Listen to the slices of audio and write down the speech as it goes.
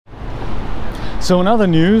So in other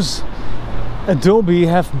news, Adobe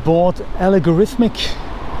have bought Allegorithmic.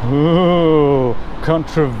 Ooh,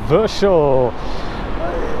 controversial.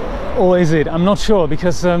 Or is it? I'm not sure,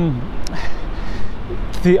 because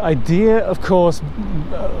the idea, of course,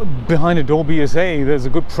 behind Adobe is, hey, there's a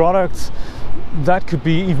good product that could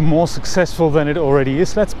be even more successful than it already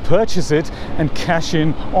is. Let's purchase it and cash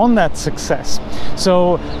in on that success.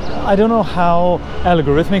 So I don't know how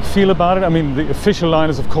Allegorithmic feel about it. I mean, the official line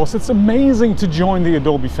is, of course, it's amazing to join the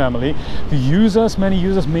Adobe family. The users, many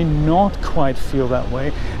users may not quite feel that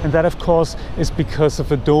way. And that, of course, is because of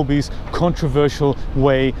Adobe's controversial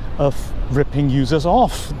way of ripping users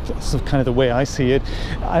off. That's kind of the way I see it.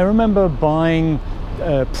 I remember buying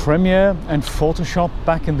Premiere and Photoshop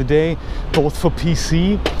back in the day, both for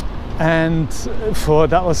PC and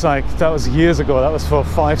that was years ago. That was for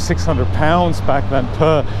 £500-600 back then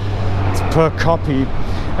per copy.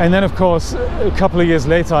 And then, of course, a couple of years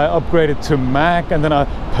later I upgraded to Mac, and then I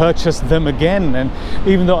purchased them again. And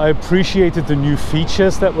even though I appreciated the new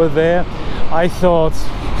features that were there, I thought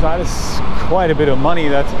that is quite a bit of money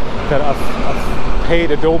that I've paid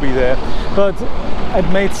Adobe there. But it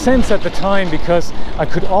made sense at the time because I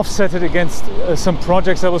could offset it against some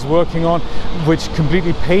projects I was working on, which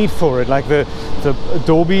completely paid for it, like the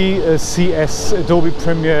Adobe Adobe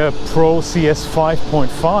Premiere Pro CS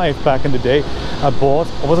 5.5 back in the day. I bought,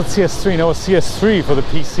 or was it CS3? No, it was CS3 for the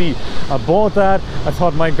PC. I bought that. I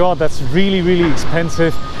thought, my God, that's really, really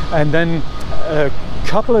expensive. And then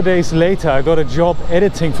couple of days later I got a job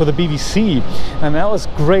editing for the BBC, and that was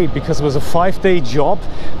great because it was a 5-day job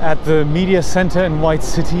at the media center in White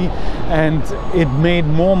City, and it made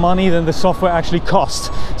more money than the software actually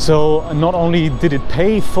cost. So not only did it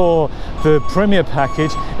pay for the Premiere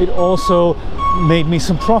package, it also made me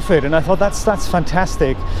some profit, and I thought that's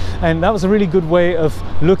fantastic. And that was a really good way of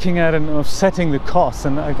looking at and of setting the costs,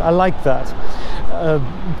 and I like that.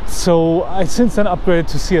 So I since then upgraded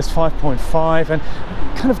to CS 5.5, and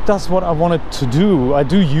kind of does what I wanted to do. I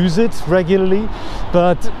do use it regularly,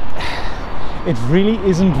 but it really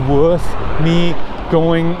isn't worth me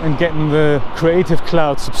going and getting the Creative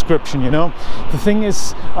Cloud subscription, you know. The thing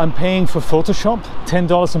is, I'm paying for Photoshop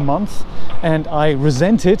 $10 a month, and I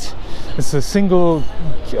resent it. It's a single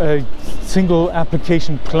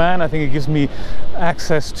application plan. I think it gives me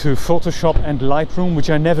access to Photoshop and Lightroom, which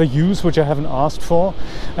I never use, which I haven't asked for.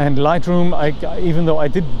 And Lightroom, even though I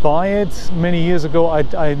did buy it many years ago,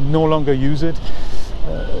 I no longer use it.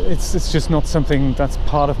 It's just not something that's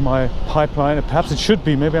part of my pipeline. Perhaps it should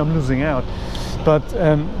be. Maybe I'm losing out. But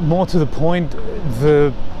more to the point,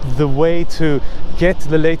 the way to get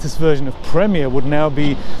the latest version of Premiere would now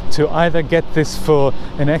be to either get this for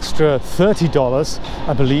an extra $30,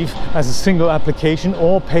 I believe, as a single application,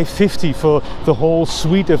 or pay $50 for the whole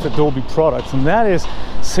suite of Adobe products, and that is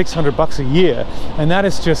 $600 a year, and that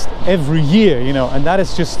is just every year, you know, and that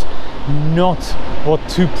is just not what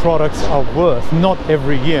two products are worth. Not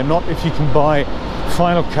every year. Not if you can buy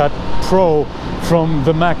Final Cut Pro from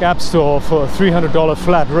the Mac App Store for a $300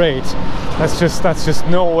 flat rate. That's just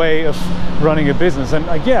no way of running a business. And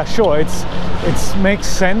yeah, sure, it makes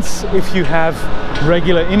sense if you have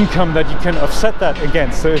regular income that you can offset that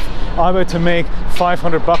against. So if I were to make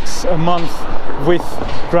 $500 a month with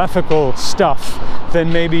graphical stuff,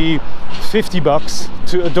 then maybe $50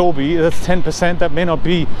 to Adobe, that's 10%. That may not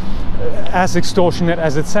be as extortionate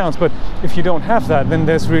as it sounds, but if you don't have that, then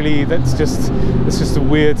it's just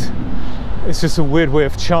a weird way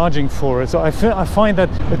of charging for it. So I find that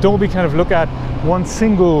Adobe kind of look at one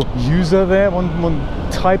single user there, one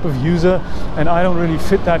type of user, and I don't really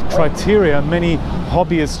fit that criteria. Many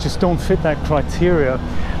hobbyists just don't fit that criteria,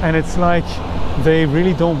 and it's like they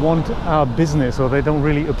really don't want our business, or they don't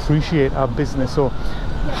really appreciate our business, or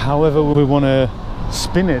however we want to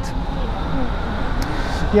spin it.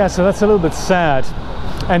 Yeah, so that's a little bit sad.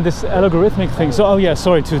 And this algorithmic thing, so, oh yeah,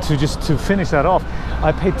 sorry, to finish that off,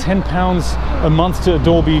 I paid £10 a month to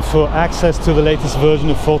Adobe for access to the latest version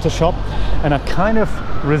of Photoshop, and I kind of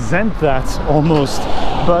resent that almost,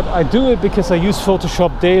 but I do it because I use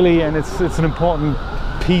Photoshop daily, and it's an important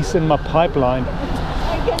piece in my pipeline.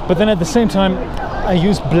 But then at the same time, I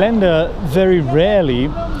use Blender very rarely,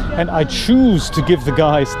 and I choose to give the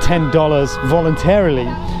guys $10 voluntarily.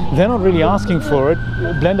 They're not really asking for it.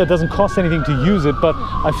 Blender doesn't cost anything to use it, but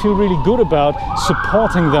I feel really good about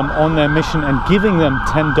supporting them on their mission and giving them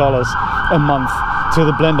 $10 a month to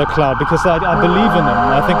the Blender Cloud, because I believe in them.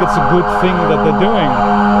 I think it's a good thing that they're doing.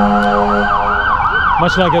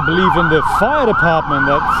 Much like I believe in the fire department,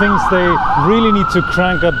 that things they really need to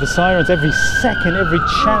crank up the sirens every second, every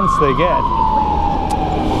chance they get.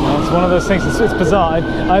 It's one of those things. It's bizarre.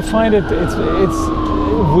 I find it's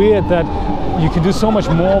weird that you can do so much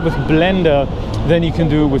more with Blender than you can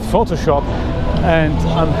do with Photoshop, and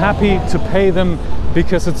I'm happy to pay them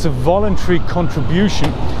because it's a voluntary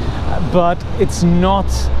contribution. But it's not,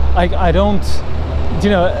 I don't, you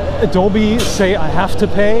know, Adobe say I have to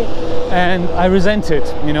pay, and I resent it,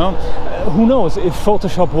 you know. Who knows, if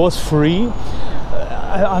Photoshop was free,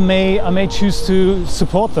 I may choose to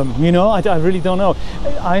support them, you know. I really don't know.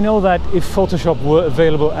 I know that if Photoshop were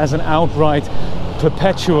available as an outright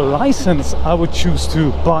perpetual license, I would choose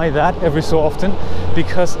to buy that every so often,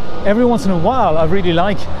 because every once in a while I really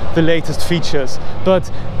like the latest features. But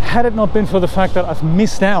had it not been for the fact that I've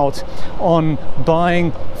missed out on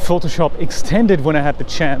buying Photoshop Extended when I had the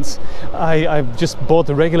chance, I just bought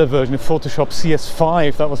the regular version of Photoshop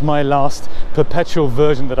CS5. That was my last perpetual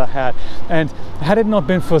version that I had. And had it not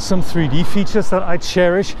been for some 3D features that I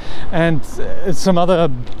cherish and some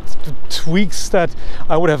other tweaks that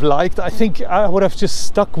I would have liked, I think I would have just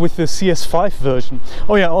stuck with the CS5 version.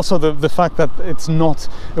 Oh yeah, also the fact that it's not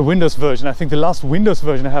a Windows version. I think the last Windows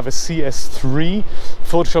version I have is CS3,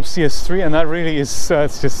 Photoshop CS3, and that really is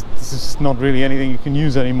it's just not really anything you can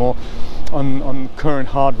use anymore on current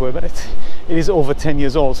hardware, but it is over 10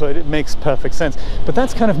 years old, so it makes perfect sense. But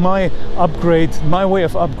that's kind of my upgrade, my way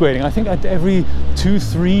of upgrading. I think at every 2,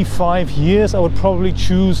 3, 5 years I would probably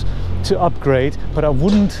choose to upgrade, but I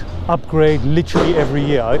wouldn't upgrade literally every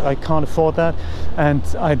year. I can't afford that, and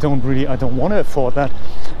I don't want to afford that.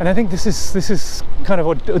 And I think this is kind of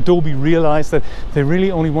what Adobe realized, that they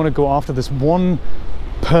really only want to go after this one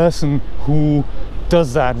person who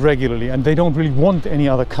does that regularly, and they don't really want any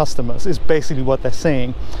other customers, is basically what they're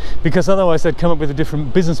saying, because otherwise they'd come up with a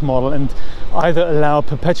different business model and either allow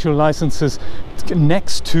perpetual licenses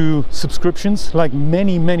next to subscriptions like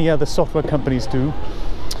many other software companies do,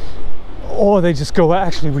 or they just go, well,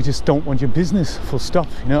 actually we just don't want your business, full stop.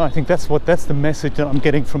 You know, I think that's the message that I'm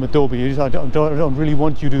getting from Adobe, is I don't really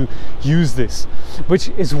want you to use this, which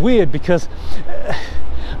is weird because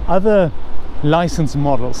other license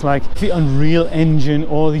models like the Unreal Engine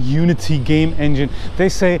or the Unity game engine, they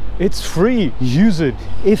say it's free, use it.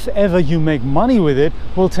 If ever you make money with it,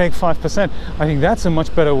 we'll take 5%. I think that's a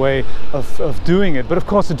much better way of doing it. But of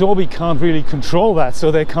course Adobe can't really control that,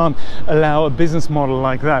 so they can't allow a business model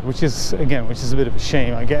like that, which is a bit of a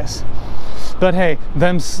shame, I guess. But hey,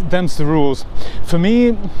 them's the rules. For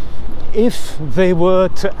me, if they were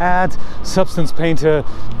to add Substance Painter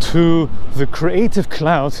to the Creative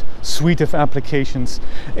Cloud suite of applications,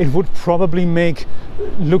 it would probably make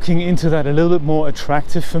looking into that a little bit more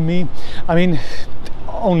attractive for me. I mean,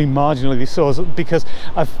 only marginally so, because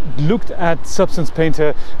I've looked at Substance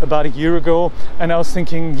Painter about a year ago and I was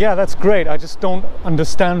thinking, yeah, that's great, I just don't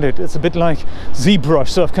understand it. It's a bit like ZBrush,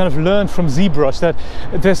 so I've kind of learned from ZBrush that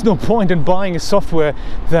there's no point in buying a software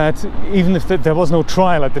that, even if there was no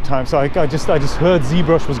trial at the time, so I just heard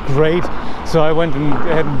ZBrush was great, so I went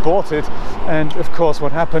ahead and bought it. And of course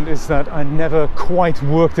what happened is that I never quite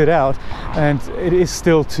worked it out, and it is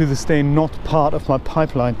still to this day not part of my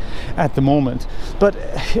pipeline at the moment. But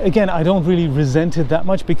again, I don't really resent it that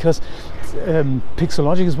much, because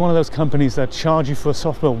Pixologic is one of those companies that charge you for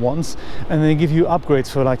software once and they give you upgrades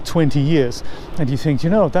for like 20 years, and you think, you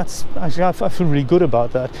know, that's actually, I feel really good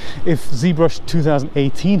about that. If ZBrush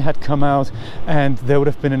 2018 had come out and there would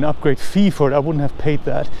have been an upgrade fee for it, I wouldn't have paid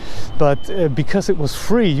that. But because it was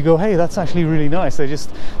free, you go, hey, that's actually really nice. They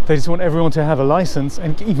just want everyone to have a license,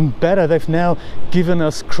 and even better, they've now given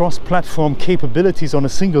us cross-platform capabilities on a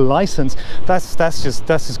single license. That's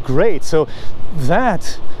just great. So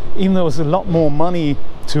that, even though it's a lot more money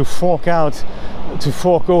to fork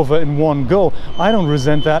over in one go, I don't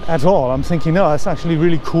resent that at all. I'm thinking, no, that's actually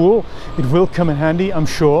really cool. It will come in handy, I'm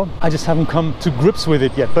sure. I just haven't come to grips with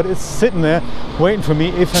it yet, but it's sitting there waiting for me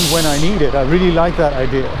if and when I need it. I really like that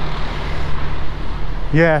idea.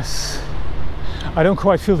 Yes, I don't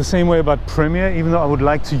quite feel the same way about Premiere, even though I would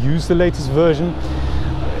like to use the latest version.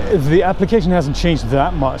 The application hasn't changed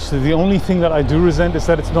that much. So the only thing that I do resent is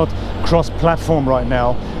that it's not cross-platform right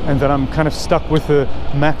now, and that I'm kind of stuck with the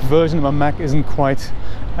Mac version. My Mac isn't quite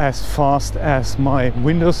as fast as my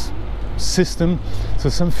Windows system, so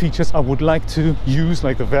some features I would like to use,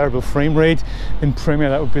 like the variable frame rate in Premiere,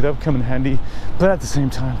 that would come in handy. But at the same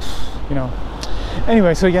time, you know.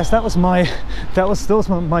 Anyway, so yes, those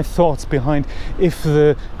were my thoughts behind if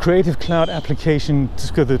the Creative Cloud application,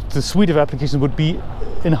 the suite of applications, would be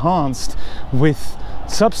enhanced with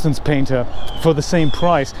Substance Painter for the same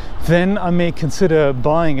price, then I may consider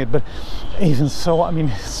buying it. But even so, I mean,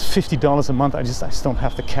 it's $50 a month. I just don't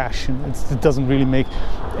have the cash, and it doesn't really make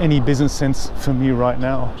any business sense for me right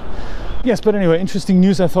now. Yes, but anyway, interesting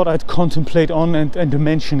news I thought I'd contemplate on and to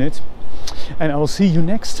mention it. and I will see you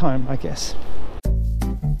next time, I guess.